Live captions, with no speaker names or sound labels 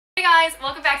guys,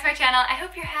 welcome back to my channel. I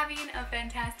hope you're having a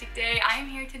fantastic day. I am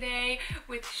here today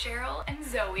with Cheryl and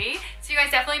Zoe. So you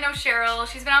guys definitely know Cheryl.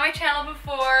 She's been on my channel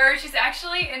before. She's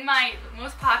actually in my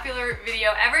most popular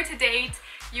video ever to date,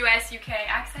 US UK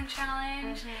accent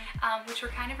challenge, which we're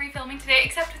kind of refilming today,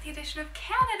 except with the addition of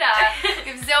Canada.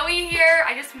 We have Zoe here.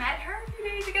 I just met her a few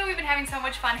days ago. We've been having so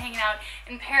much fun hanging out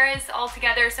in Paris all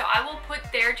together, so I will put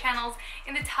their channels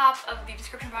in the top of the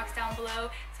description box down below,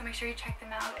 so make sure you check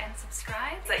them out and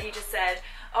subscribe. Like you just said,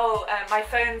 oh, my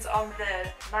phone's on the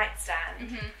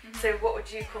nightstand, so what would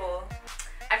you call?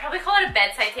 I'd probably call it a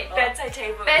bedside table. Bedside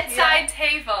table. Bedside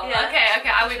table. Yeah. Okay.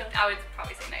 I would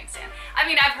probably say nightstand. I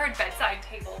mean, I've heard bedside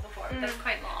table before, but that's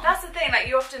quite long. That's the thing, like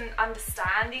you often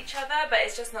understand each other, but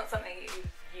it's just not something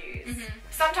you use.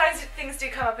 Sometimes things do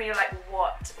come up and you're like,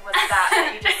 what was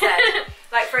that you just said?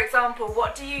 Like for example,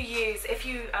 what do you use if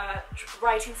you are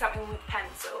writing something with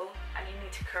pencil and you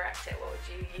need to correct it? What would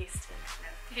you use to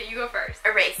know? Okay, you go first.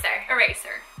 Eraser.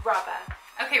 Eraser. Rubber.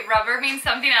 Okay, rubber means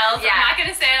something else. Yeah. I'm not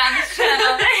gonna say it on this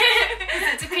channel.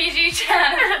 It's a PG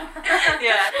channel.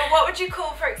 Yeah. But what would you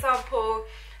call, for example,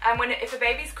 if a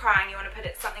baby's crying, you want to put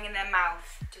something in their mouth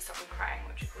to stop them crying?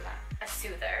 What would you call that? A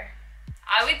soother.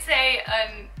 I would say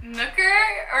a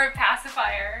nooker or a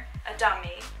pacifier. A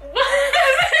dummy.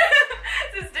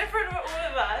 This is different for all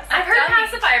of us. I've heard dummy.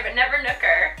 pacifier, but never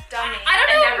nooker. Dummy. I don't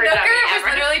know. never Nooker dummy, was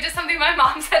ever. literally just something my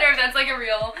mom said, or if that's like a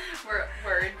real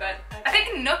word. But I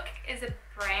think Nook is a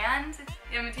brand.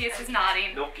 Matthias is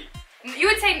nodding. Noki. You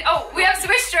would say, oh, we have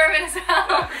Swiss German as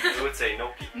well. You would say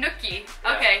Noki. Nookie.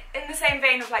 Yeah. Okay. In the same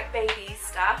vein of like baby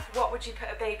stuff, what would you put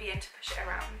a baby in to push it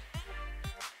around?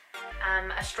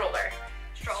 A stroller.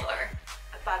 Stroller.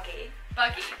 A buggy.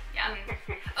 Buggy. Yeah.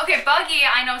 Okay, buggy.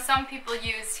 I know some people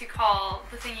use to call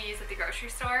the thing you use at the grocery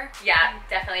store. Yeah,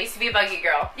 definitely. I used to be a buggy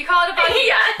girl. You call it a buggy?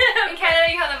 Yeah. In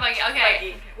Canada, you call it a buggy. Okay.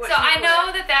 Buggy. What So do you I call know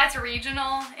it? that that's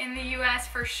regional in the US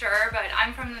for sure, but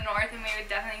I'm from the north and we would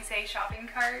definitely say shopping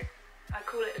cart. I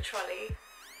call it a trolley.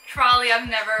 Trolley, I've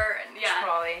never, yeah.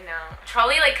 Trolley, no.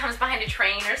 Trolley like comes behind a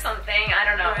train or something. I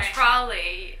don't know. Right.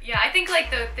 Trolley. Yeah, I think like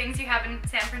the things you have in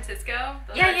San Francisco.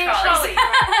 Those Yeah, are yeah, trolleys. trolley.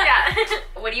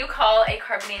 Yeah. What do you call a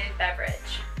carbonated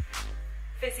beverage?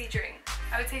 Fizzy drink.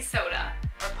 I would say soda.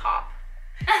 Or pop?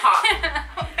 Pop.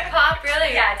 Pop,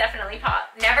 really? Yeah, definitely pop.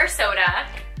 Never soda.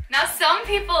 Now some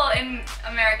people in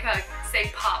America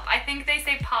say pop. I think they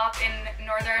say pop in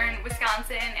northern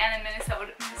Wisconsin and in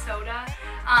Minnesota.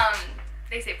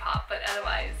 They say pop, but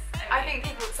otherwise, I think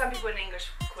some people in English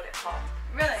call it pop.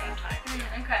 really.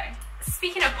 Sometimes. Okay.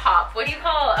 Speaking of pop, what do you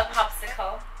call a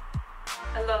popsicle?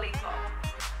 A lollipop.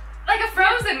 Like a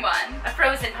frozen one. A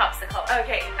frozen popsicle.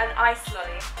 Okay, an ice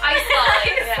lolly. Ice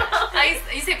lolly. Yeah. Ice.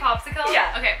 You say popsicle?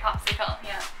 Yeah. Okay, popsicle.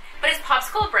 Yeah. But is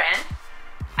popsicle a brand?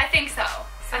 I think so.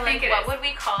 So I think like, it what is. would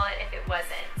we call it if it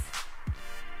wasn't?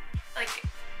 Like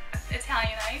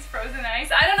Italian ice, frozen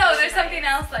ice. I don't know. There's something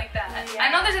else like that. Yeah.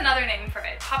 I know there's another name for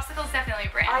it. Popsicle's definitely a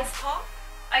brand. Ice pop?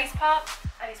 Ice pop.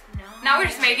 No. Now we're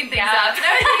just making things Yeah. up.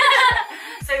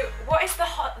 So what is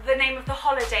the name of the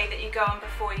holiday that you go on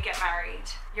before you get married?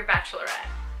 Your bachelorette.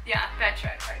 Yeah,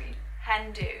 bachelorette party.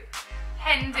 Hen do.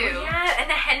 Hen do. Oh, yeah, and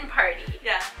the hen party.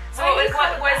 Yeah. So Why do you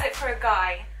call what it is that? it for a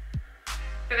guy?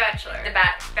 The bachelor. The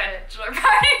bachelor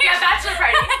party. Yeah, bachelor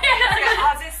party. So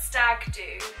ours is stag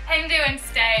do. Hen do and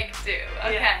stag do.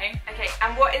 Okay. Yeah. Okay,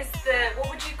 and what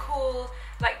would you call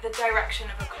like the direction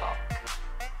of a clock?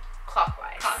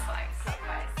 Clockwise. Clockwise.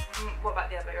 Clockwise. What about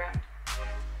the other way around?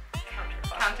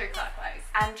 Counterclockwise.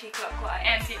 Anti-clockwise.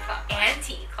 Anti-clockwise.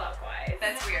 Anti-clockwise.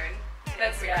 That's weird.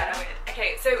 That's weird. Yeah.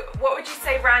 Okay, so what would you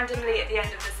say randomly at the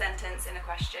end of the sentence in a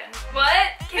question?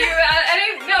 What? Can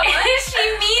you? No.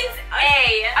 She means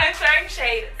A. I'm throwing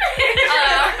shade.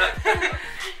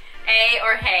 A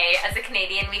or hey. As a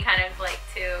Canadian, we kind of like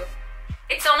to.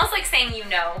 It's almost like saying you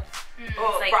know.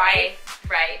 Or It's like right. A,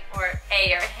 right, or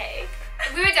A or hey.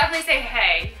 We would definitely say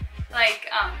hey. Like,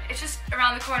 it's just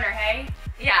around the corner, hey?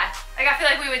 Yeah. Like, I feel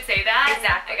like we would say that.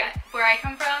 Exactly. Like, where I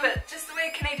come from. But just the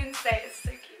way Canadians say it is so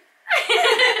cute.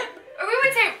 Or we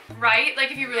would say right,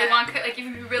 like if you really want, like if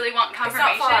you really want It's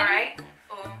confirmation. not far, right?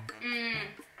 Or,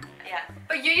 yeah.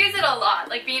 But you use it a lot.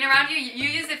 Like being around you, you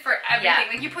use it for everything.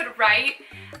 Yeah. Like you put right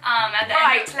at the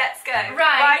Right, end. let's go.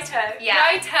 Right. Righto. Yeah.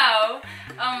 Righto.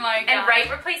 Oh my god. And right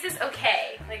replaces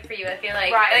okay. Like for you, I feel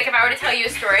like. Right. Like if I were to tell you a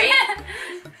story.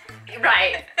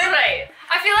 Right. Right.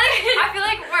 I feel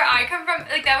like where I come from,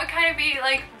 like that would kind of be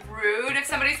like rude if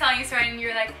somebody's telling you a story and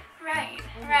you're like, right.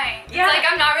 Yeah. It's like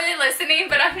I'm not really listening,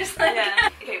 but I'm just like. Yeah.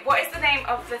 Okay, what is the name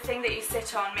of the thing that you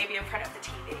sit on, maybe in front of the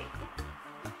TV?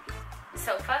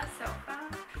 Sofa. Sofa.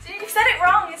 You've said it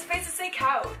wrong. You're supposed to say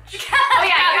couch. Oh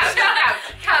yeah,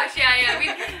 Couch, yeah.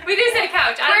 We do say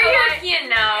couch. We're European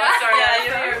now. Sorry. Yeah,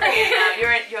 you're European now.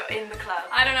 You're in the club.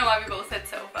 I don't know why we both said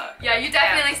sofa. Yeah, you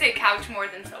definitely say couch more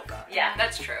than sofa. Yeah.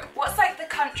 That's true. What's like the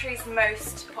country's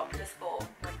most popular sport?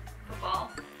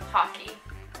 Football. Hockey.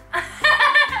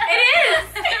 It is!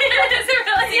 Is it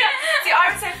really? Yeah. See,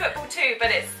 I would say football too, but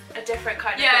it's a different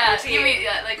kind of Yeah, football team. you mean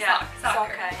like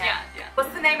soccer. Yeah.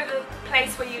 What's the name of the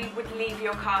place where you would leave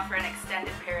your car for an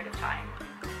extended period of time?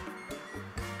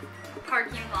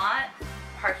 Parking lot.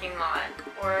 Parking lot.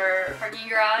 Or Parking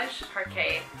garage.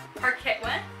 parkade. Parkade.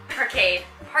 What? Parkade.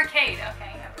 Parkade.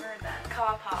 Okay, I've heard that.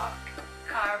 Car park.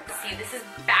 Car park. See, this is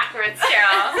backwards,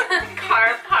 Cheryl.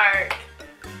 Car park.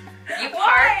 You park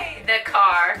Why? the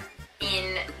car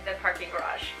in the parking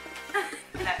garage.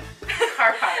 No.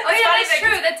 Car park. Oh yeah, funny that's because-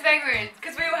 true. That's backwards.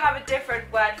 Because we will have a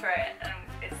different word for it, and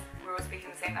we're all speaking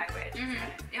the same language.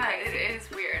 Yeah, it is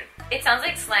weird. It sounds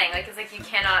like slang. Like it's like you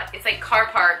cannot. It's like car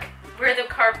park. Where are the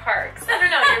car parks? I don't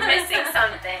know. You're missing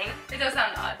something. It does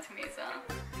sound odd to me as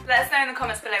well. Let us know in the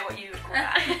comments below what you would call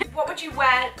that. What would you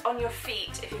wear on your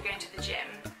feet if you're going to the gym?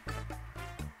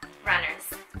 Runners.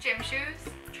 Gym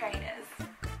shoes. Trainers.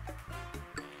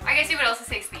 I guess you would also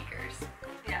say sneakers.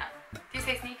 Yeah. Do you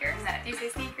say sneakers? No. Do you say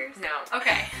sneakers? No.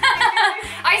 Okay.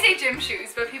 I say gym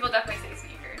shoes, but people definitely say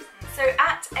sneakers. So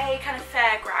at a kind of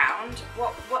fairground,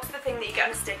 what's the thing that you get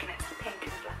on a stick and it's pink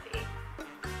and fluffy?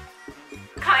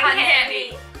 Cotton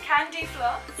candy. Candy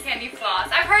floss. Candy floss.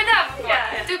 I've heard that before.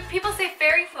 Yeah. Do people say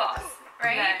fairy floss?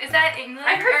 Right? No. Is that English?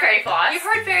 I've heard fairy floss. You've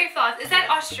heard fairy floss. Is that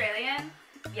Australian?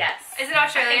 Yes. Is it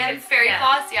Australian? it's- Fairy yeah.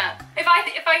 floss? Yeah. If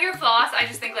I hear floss, I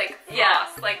just think like floss. Yeah.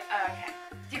 Like, Oh, okay.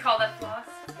 do you call that floss?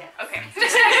 Yeah. Okay.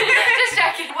 Just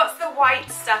checking. What's the white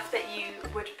stuff that you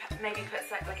would maybe put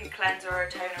like a cleanser or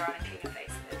a toner on and clean your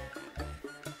face with?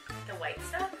 The white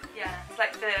stuff. Yeah. It's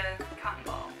like the Cotton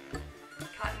ball.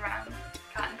 Cotton round.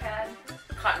 Cotton pad.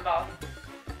 Cotton ball.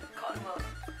 cotton wool.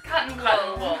 Cotton wool.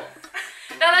 Cotton wool.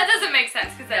 No, that doesn't make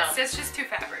sense because that's No. just two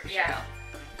fabrics. Yeah.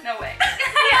 No way.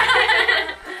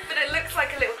 But it looks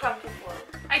like a little clump of wool.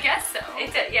 I guess so.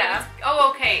 It did, yeah. Oh,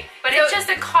 okay. But So- it's just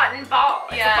a cotton ball.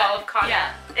 It's a ball of cotton.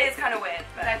 Yeah. It is kind of weird,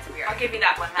 but That's weird. I'll give you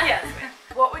that one. That Yeah. is weird.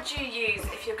 What would you use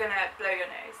if you're gonna blow your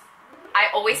nose? I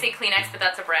always say Kleenex, but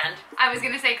that's a brand. I was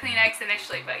gonna say Kleenex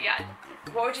initially, but yeah.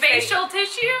 What would you say? Facial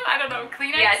tissue? I don't know.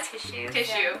 Kleenex? Yeah, tissue.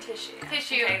 Tissue. Yeah, tissue.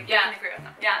 Tissue. Okay, we Yeah. can agree on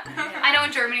that. Yeah. I know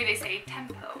in Germany they say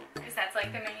Tempo because that's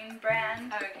like the main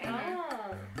brand. Okay.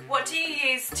 Oh. What do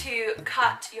you use to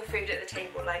cut your food at the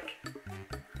table? Like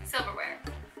Silverware.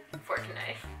 Fork and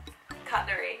knife.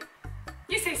 cutlery.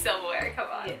 You say silverware, come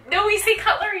on. No, we say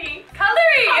cutlery.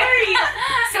 Cutlery!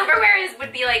 Silverware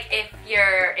would be like if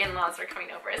your in-laws were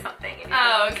coming over or something. And you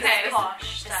Oh, could use okay. the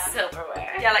Posh The stuff.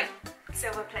 silverware. Yeah, like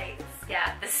silver plates.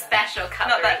 Yeah, the special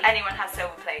cutlery. Not that anyone has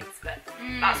silver plates, but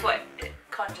that's what it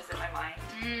conjures in my mind.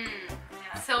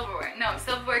 Yeah. Silverware. No,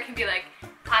 silverware can be like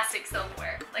plastic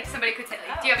silverware. Like somebody could say,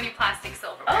 like, do you have any plastic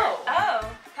silverware? Oh.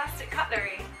 Oh, plastic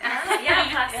cutlery. Yeah,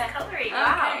 plastic Yeah. cutlery.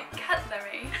 Wow. Okay,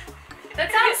 cutlery. That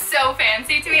sounds so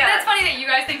fancy to me. Yeah. That's funny that you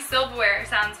guys think silverware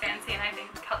sounds fancy and I think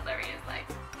cutlery is like,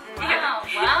 Yeah. wow,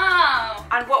 wow.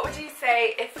 And what would you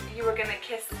say if you were gonna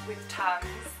kiss with tongues?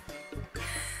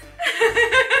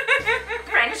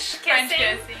 French French kissing.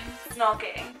 kissing.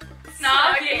 Snogging.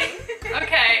 Snogging.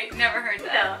 Okay, never heard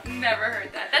that. No. Never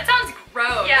heard that. That sounds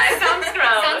gross. Yeah, it sounds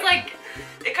gross. Sounds like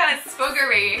It kind of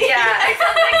spoogery. Yeah, it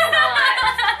sounds like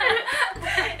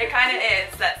snot. It kind of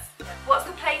is. What's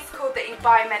the place called that you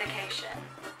buy medication?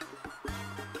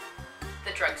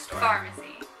 The drugstore.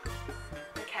 Pharmacy.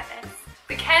 The chemist.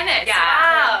 The chemist. Yeah.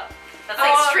 Wow. That's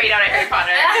like Oh. straight out of Harry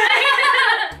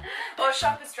Potter. Or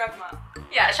Shoppers Drug Mart.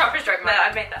 Yeah, Shoppers Drug No,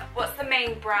 Mart. I made that. What's the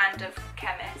main brand of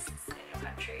chemists in your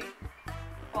country?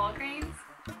 Walgreens.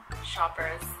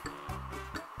 Shoppers.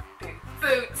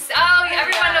 Boots. Oh,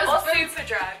 everyone knows Or Boots.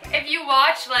 Superdrug. If you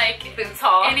watch like Boots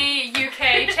Hall. any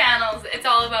UK channels, it's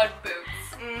all about Boots.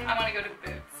 Mm. I want to go to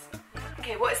Boots.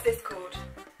 Okay, what is this called?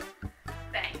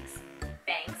 Thanks.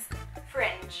 Banks.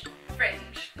 Fringe.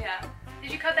 Fringe. Yeah.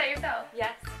 Did you cut that yourself?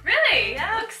 Yes. Really?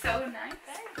 Yeah. Looks so nice.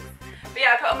 Thanks. But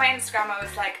yeah, I put on my Instagram, I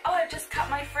was like, oh, I've just cut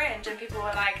my fringe. And people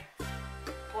were like,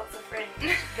 what's a fringe?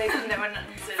 They didn't know what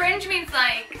understood. Fringe means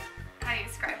like, how do you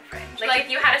describe fringe? Like,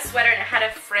 if you had a sweater and it had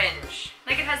a fringe.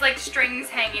 Like it has like strings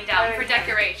hanging down for Okay.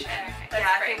 decoration. That's Yeah,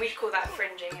 I fringe. think we'd call that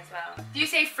fringing as well. Do you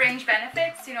say fringe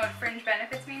benefits? Do you know what fringe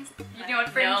benefits means? You know what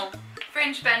fringe No.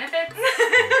 fringe benefits?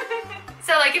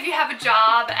 So like if you have a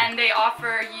job and they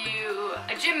offer you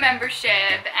a gym membership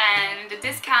and a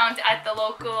discount at the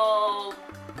local,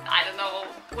 I don't know,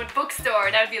 what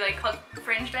bookstore, that would be like called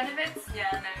fringe benefits.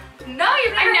 Yeah, no. No,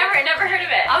 you've I've never heard of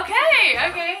it.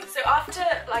 Okay. So after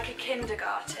like a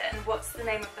kindergarten, what's the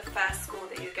name of the first school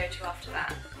that you go to after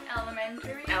that?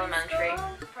 Elementary. Elementary.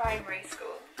 Primary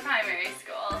school. Primary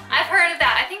school. I've heard of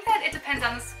that. I think that it depends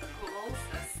on the school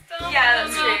system. Yeah,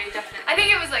 that's true, definitely. I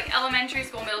think it was like elementary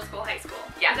school, middle school, high school.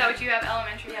 Yeah. Is that what you have?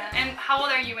 Elementary. Yeah. And how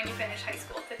old are you when you finish high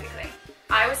school typically?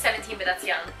 I was 17, but that's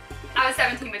young. I was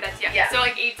 17, but that's young. Yeah. So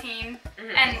like 18.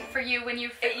 And for you, when you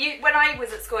When I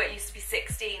was at school, it used to be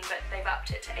 16, but they've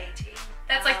upped it to 18.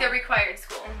 that's like the required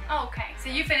school. Oh, okay. So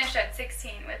you finished at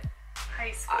 16 with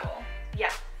high school.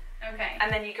 Yeah. Okay.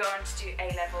 And then you go on to do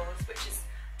A levels, which is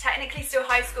technically still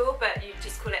high school, but you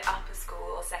just call it upper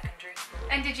school or secondary school.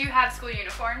 And did you have school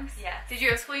uniforms? Yeah. Did you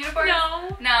have school uniforms?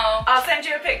 No. No. I'll send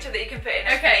you a picture that you can put in.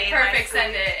 Okay, perfect.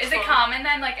 Send it. Is it common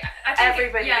then? Like I think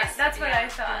Everybody. Yeah, that's what I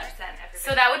thought. 100% everybody.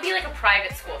 So that would be like a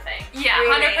private school thing. Yeah,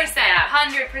 Really? 100%. Yeah.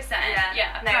 100%.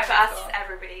 Yeah. No, private for us, school.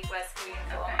 everybody wears school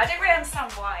uniform. Okay. I don't really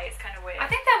understand why. It's kind of weird. I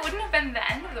think that wouldn't have been the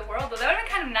end of the world though. That would have been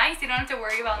kind of nice. You don't have to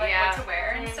worry about like Yeah. what to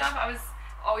wear and stuff. I was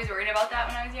always worried about that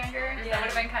when I was younger. Yeah. That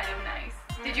would have been kind of nice.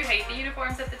 Did you hate the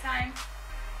uniforms at the time?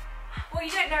 Well, you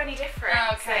don't know any different.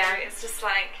 Oh, okay. So it's just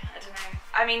like, I don't know.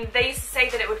 I mean, they used to say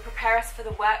that it would prepare us for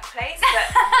the workplace, but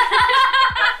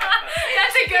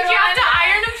That's a good Did you have one. to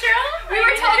iron them, Cheryl? We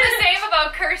were told the same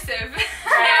about cursive.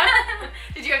 Yeah.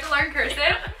 Did you have to learn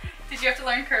cursive? Did you have to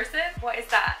learn cursive? what is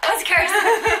that? What's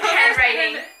cursive?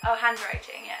 Handwriting. Oh,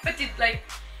 handwriting, yeah. But did like,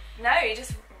 No, you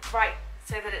just write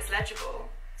so that it's legible.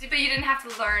 but you didn't have to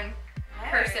learn No.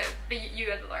 cursive. But you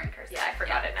had to learn cursive. Yeah, I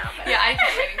forgot it now. But. Yeah, I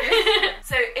can't even.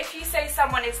 So if you say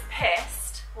someone is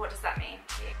pissed, what does that mean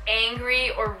to you?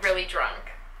 Angry or really drunk.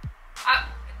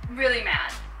 Really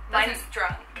mad. Mine's Doesn't-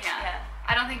 drunk. Yeah.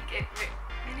 I don't think it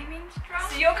really means drunk.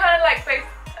 So you're kind of like both,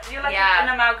 you're like Yeah. an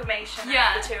amalgamation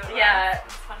Yeah. of the two of them. Yeah.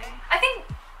 It's funny. I think,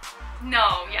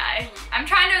 no, yeah. I'm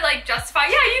trying to like justify,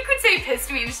 yeah, you could say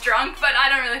pissed means drunk, but I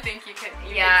don't really think you could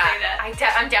say that.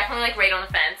 I'm definitely like right on the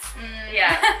fence. Mm.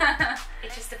 Yeah.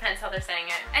 It just depends how they're saying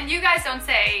it. And you guys don't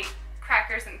say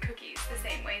crackers and cookies the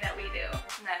same way that we do.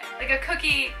 No. Like a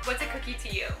cookie, what's a cookie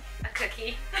to you? A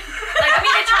cookie. Like, I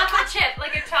mean a chocolate chip,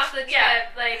 like a chocolate chip. Yeah.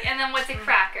 Like, and then what's a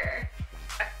cracker?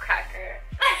 A cracker.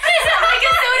 Like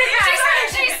a soda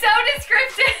cracker. She's so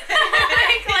descriptive.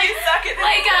 You suck at this.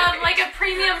 Like a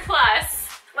premium plus.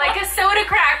 Like a soda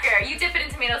cracker. You dip it in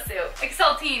tomato soup. Like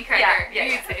saltine cracker. Yeah,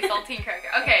 You'd say saltine cracker.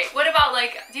 Okay, what about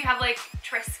like, do you have like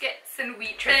Triscuits and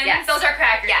wheat thins? Yes. Those are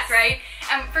crackers, Yes. right?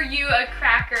 And for you, a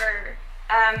cracker.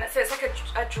 So it's like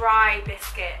a dry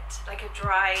biscuit, like a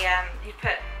dry, you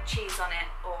put cheese on it,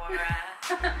 or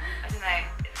I don't know,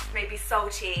 it's maybe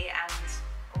salty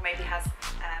or maybe has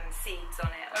seeds on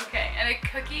it. Okay, and a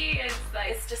cookie is like,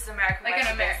 It's just American like an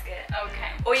white American. biscuit.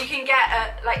 Okay. Or you can get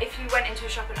like if you went into a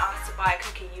shop and asked to buy a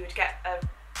cookie, you would get a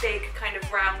big kind of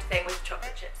round thing with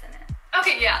chocolate chips in it.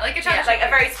 Okay, yeah, like a chocolate Like chip. a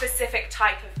very specific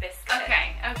type of biscuit.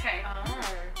 Okay, okay. Oh.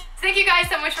 So thank you guys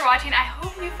so much for watching. I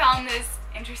hope you found this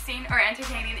interesting or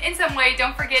entertaining in some way.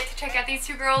 Don't forget to check out these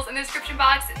two girls in the description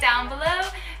box down below.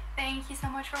 Thank you so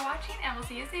much for watching, and we'll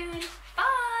see you soon. Bye!